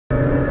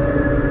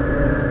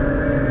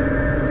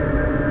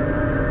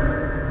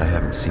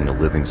haven't seen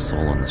a living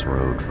soul on this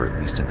road for at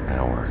least an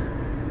hour.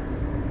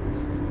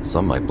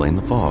 Some might blame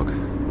the fog.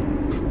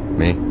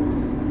 Me?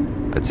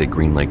 I'd say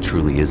Greenlake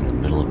truly is in the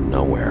middle of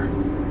nowhere.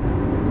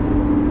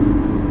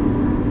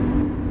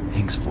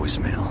 Hank's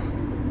voicemail.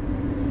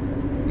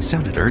 He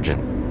sounded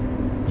urgent,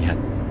 yet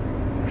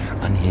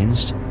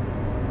unhinged.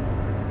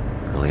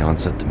 Early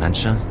onset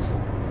dementia.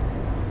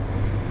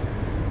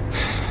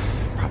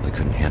 Probably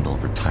couldn't handle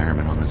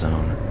retirement on his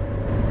own.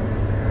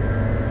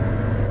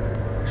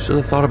 Should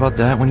have thought about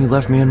that when you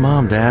left me and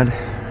Mom, Dad.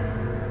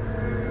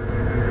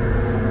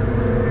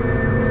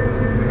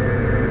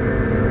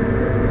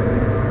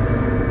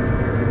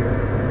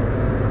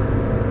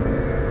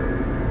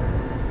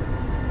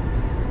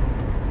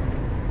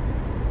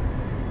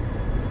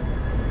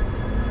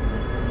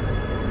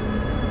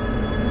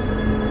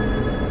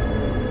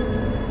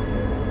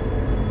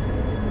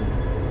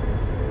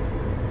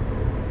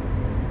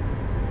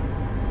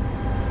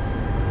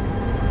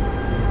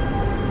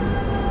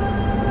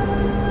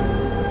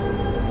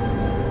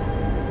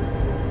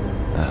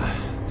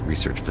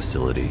 Research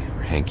facility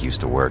where Hank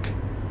used to work.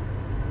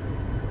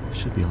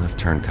 Should be a left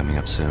turn coming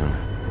up soon.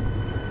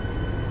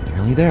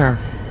 Nearly there.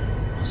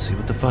 We'll see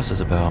what the fuss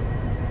is about.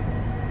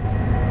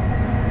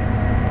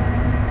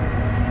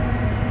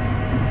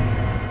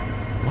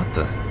 What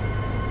the?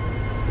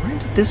 Where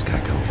did this guy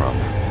come from?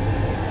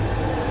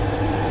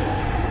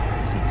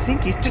 Does he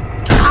think he's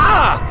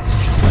Ah!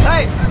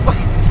 Hey!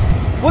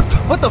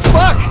 What the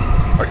fuck?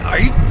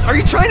 Are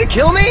you trying to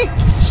kill me?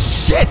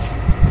 Shit!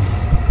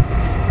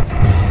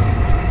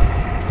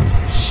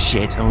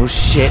 Shit, oh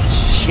shit,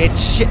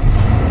 shit.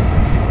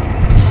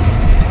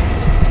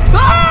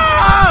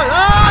 Ah!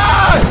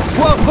 Ah!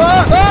 Whoa,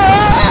 whoa,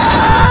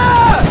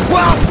 ah!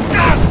 Whoa!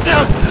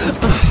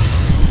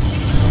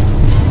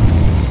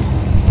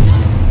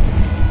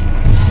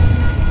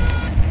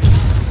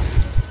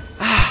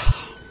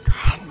 Ah!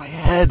 God, my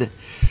head.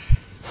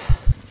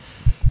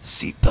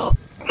 Seatbelt.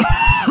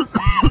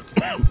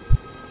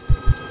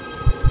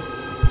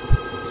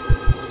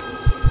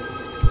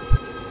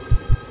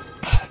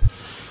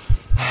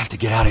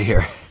 Get out of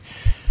here.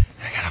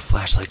 I got a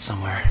flashlight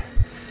somewhere.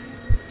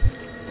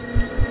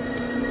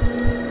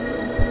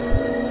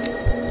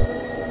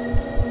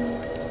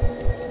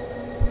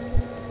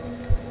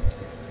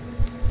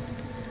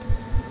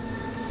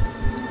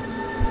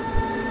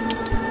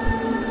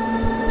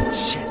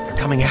 Shit, they're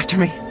coming after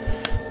me.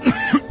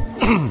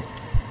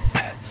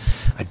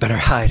 I'd better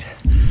hide.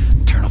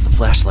 Turn off the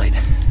flashlight.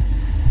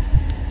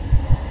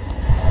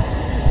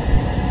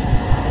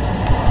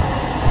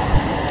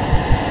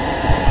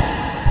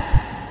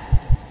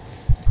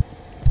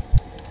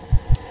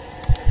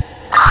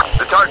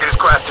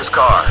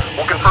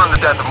 We'll confirm the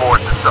death of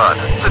Morris' son.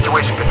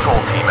 Situation control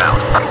team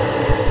out. I'm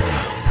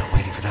not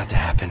waiting for that to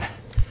happen.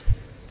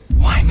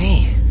 Why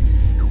me?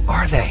 Who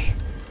are they?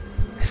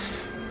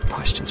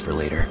 Questions for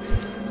later.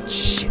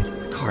 Shit,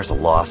 the car's a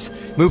loss.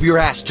 Move your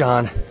ass,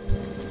 John.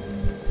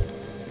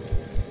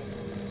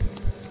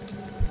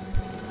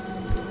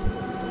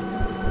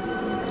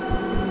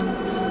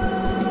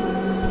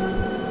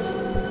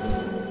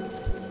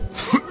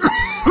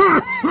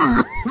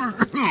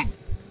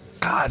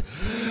 God,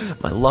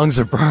 my lungs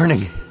are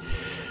burning.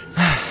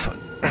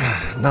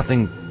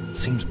 Nothing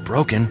seems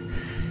broken.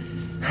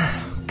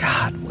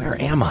 God, where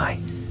am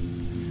I?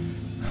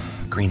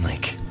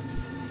 Greenlake.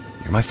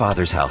 Near my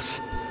father's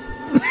house.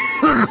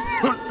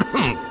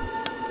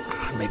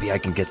 Maybe I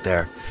can get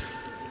there.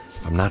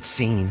 If I'm not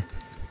seen.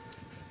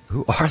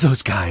 Who are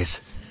those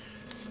guys?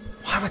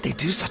 Why would they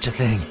do such a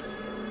thing?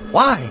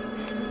 Why?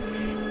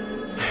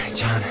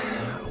 John,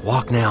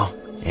 walk now.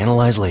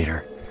 Analyze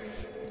later.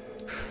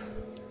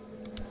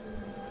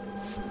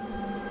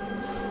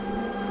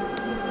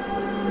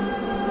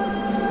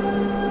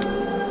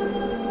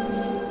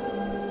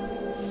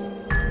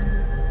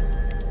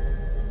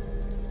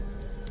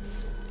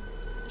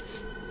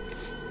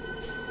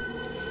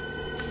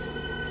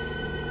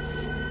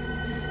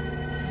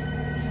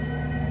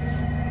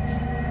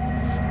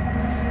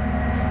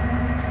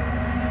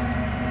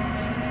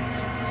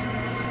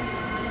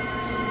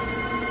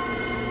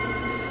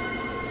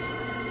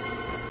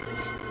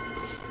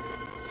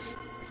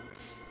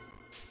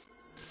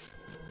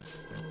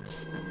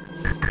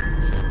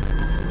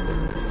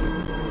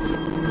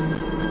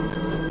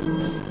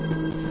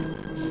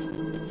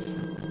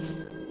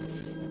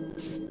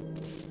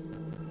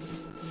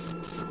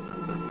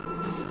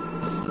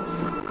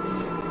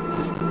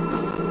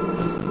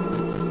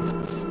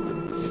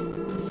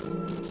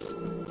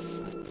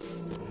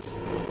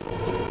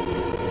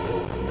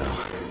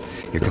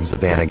 Here comes the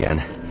van again.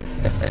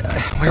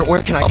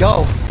 Where can I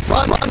go?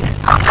 Run!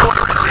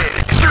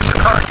 Shoot the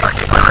target!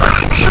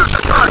 Shoot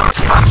the target!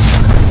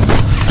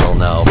 Hell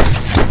no.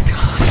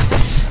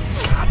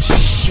 God,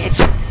 shit!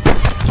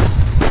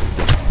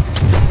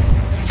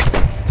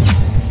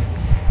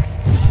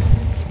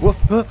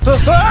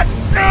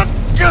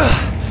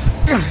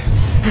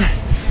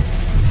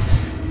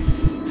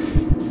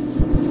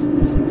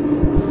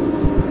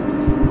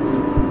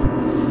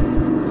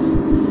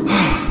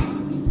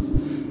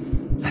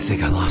 I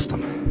think I lost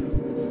him.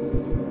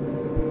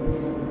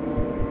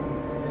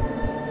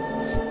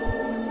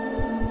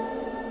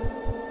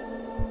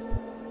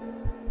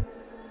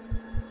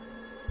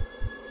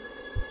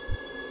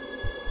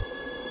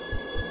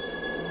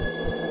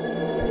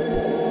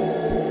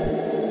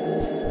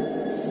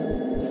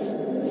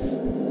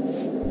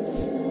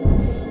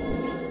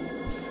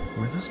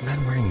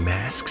 men wearing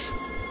masks?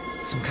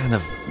 Some kind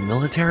of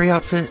military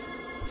outfit?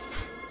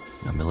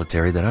 No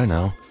military that I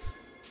know.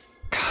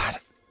 God,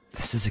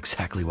 this is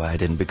exactly why I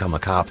didn't become a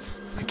cop.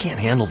 I can't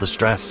handle the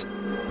stress.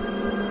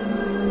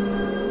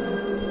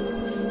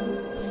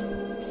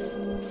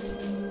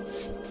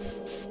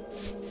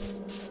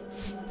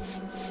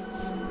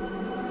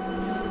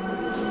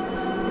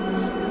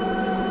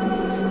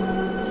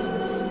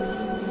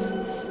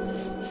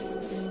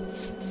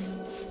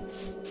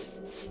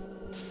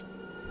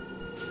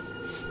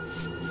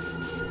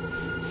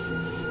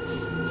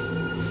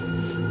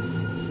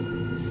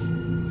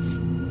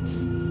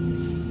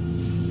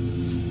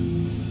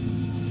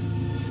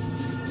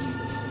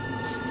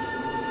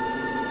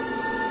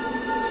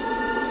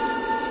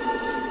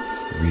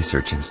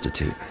 Research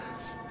Institute.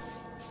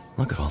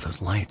 Look at all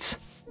those lights.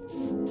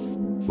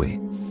 Wait,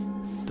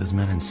 those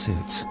men in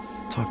suits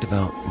talked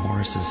about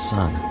Morris's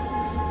son.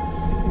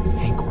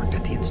 Hank worked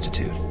at the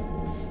Institute.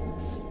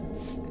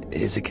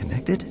 Is it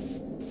connected?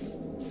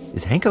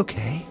 Is Hank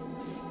okay?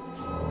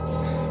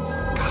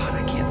 God,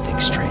 I can't think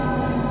straight.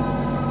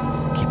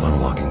 Keep on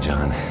walking,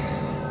 John.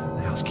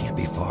 The house can't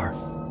be far.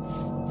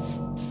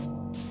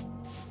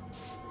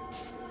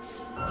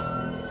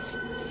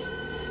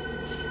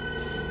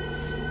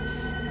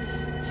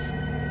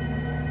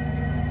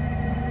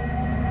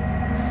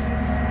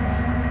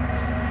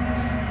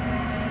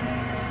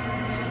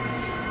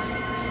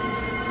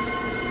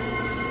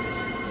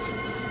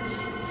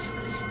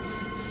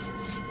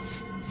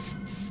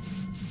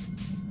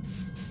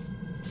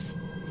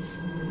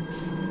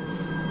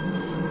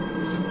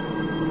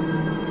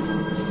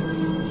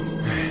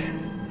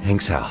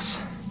 Hank's house.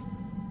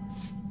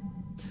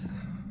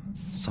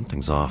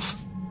 Something's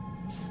off.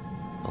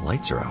 The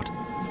lights are out.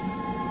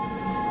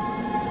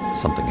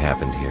 Something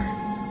happened here.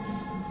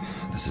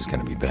 This is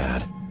gonna be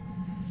bad.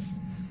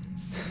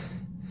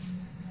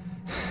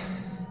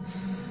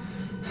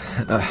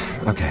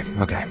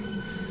 Okay.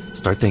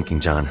 Start thinking,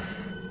 John.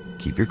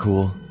 Keep your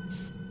cool.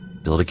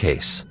 Build a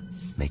case.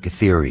 Make a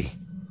theory.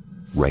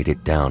 Write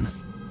it down.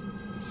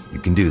 You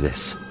can do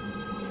this.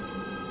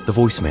 The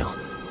voicemail.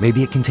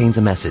 Maybe it contains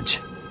a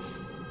message.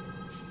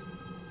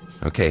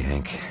 Okay,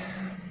 Hank.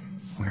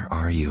 Where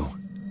are you?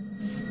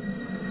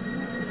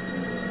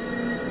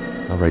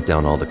 I'll write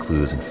down all the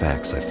clues and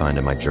facts I find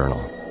in my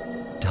journal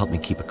to help me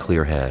keep a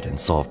clear head and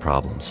solve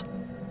problems.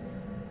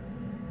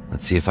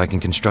 Let's see if I can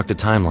construct a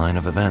timeline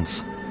of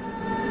events.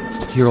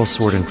 Here I'll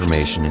sort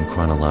information in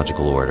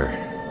chronological order.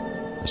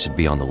 I should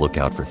be on the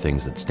lookout for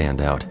things that stand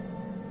out.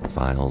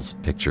 Files,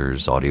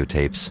 pictures, audio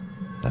tapes,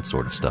 that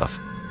sort of stuff.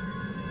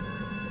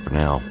 For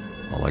now,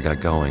 all I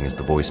got going is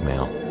the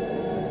voicemail.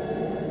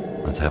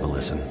 Let's have a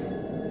listen.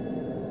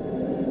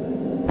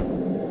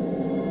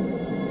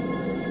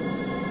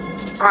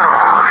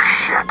 Oh,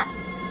 shit.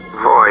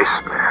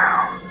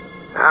 Voicemail.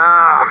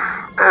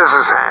 This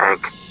is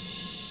Hank.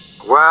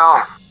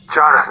 Well,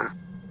 Johnathan,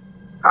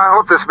 I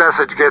hope this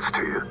message gets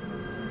to you.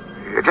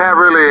 You can't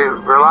really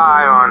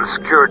rely on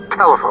secured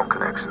telephone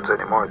connections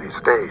anymore these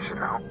days, you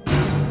know.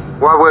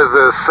 What with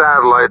the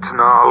satellites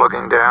and all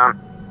looking down,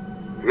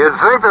 you'd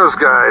think those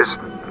guys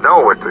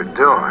know what they're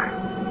doing.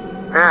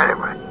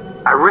 Anyway,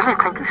 I really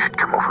think you should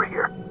come over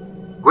here.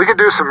 We could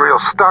do some real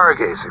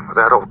stargazing with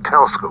that old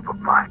telescope of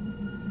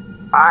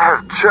mine. I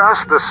have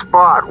just the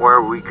spot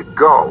where we could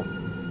go.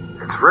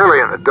 It's really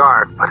in the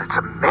dark, but it's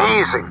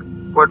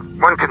amazing what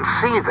one can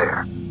see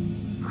there.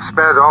 I've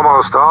spent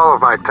almost all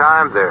of my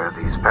time there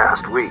these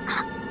past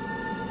weeks.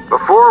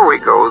 Before we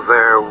go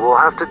there, we'll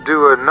have to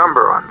do a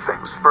number on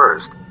things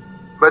first.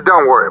 But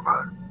don't worry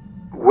about it.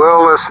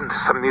 We'll listen to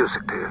some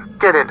music to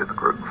get into the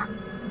groove.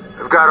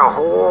 I've got a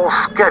whole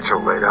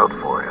schedule laid out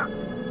for you.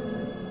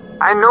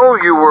 I know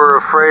you were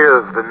afraid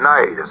of the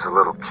night as a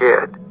little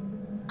kid,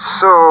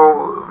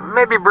 so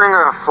maybe bring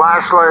a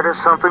flashlight or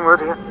something with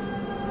you.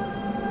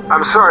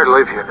 I'm sorry to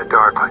leave you in the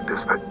dark like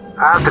this, but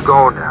I have to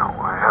go now.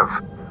 I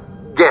have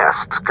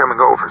guests coming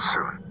over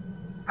soon.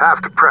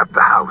 Have to prep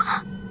the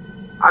house.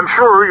 I'm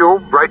sure you'll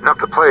brighten up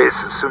the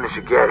place as soon as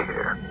you get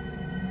here.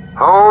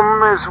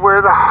 Home is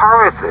where the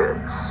hearth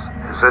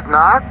is it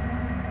not?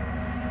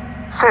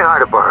 Say hi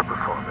to Barbara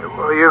for me,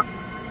 will you?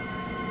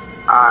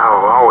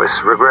 I'll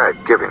always regret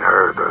giving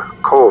her the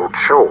cold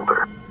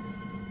shoulder.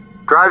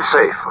 Drive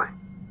safely.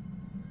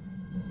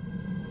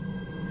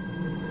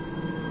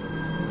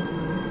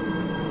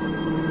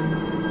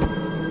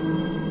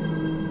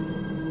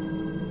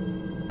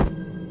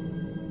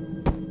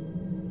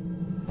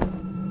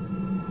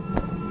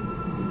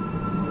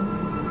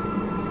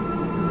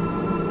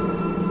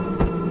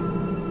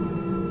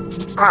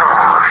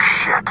 Oh,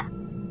 shit.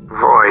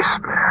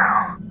 Voicemail.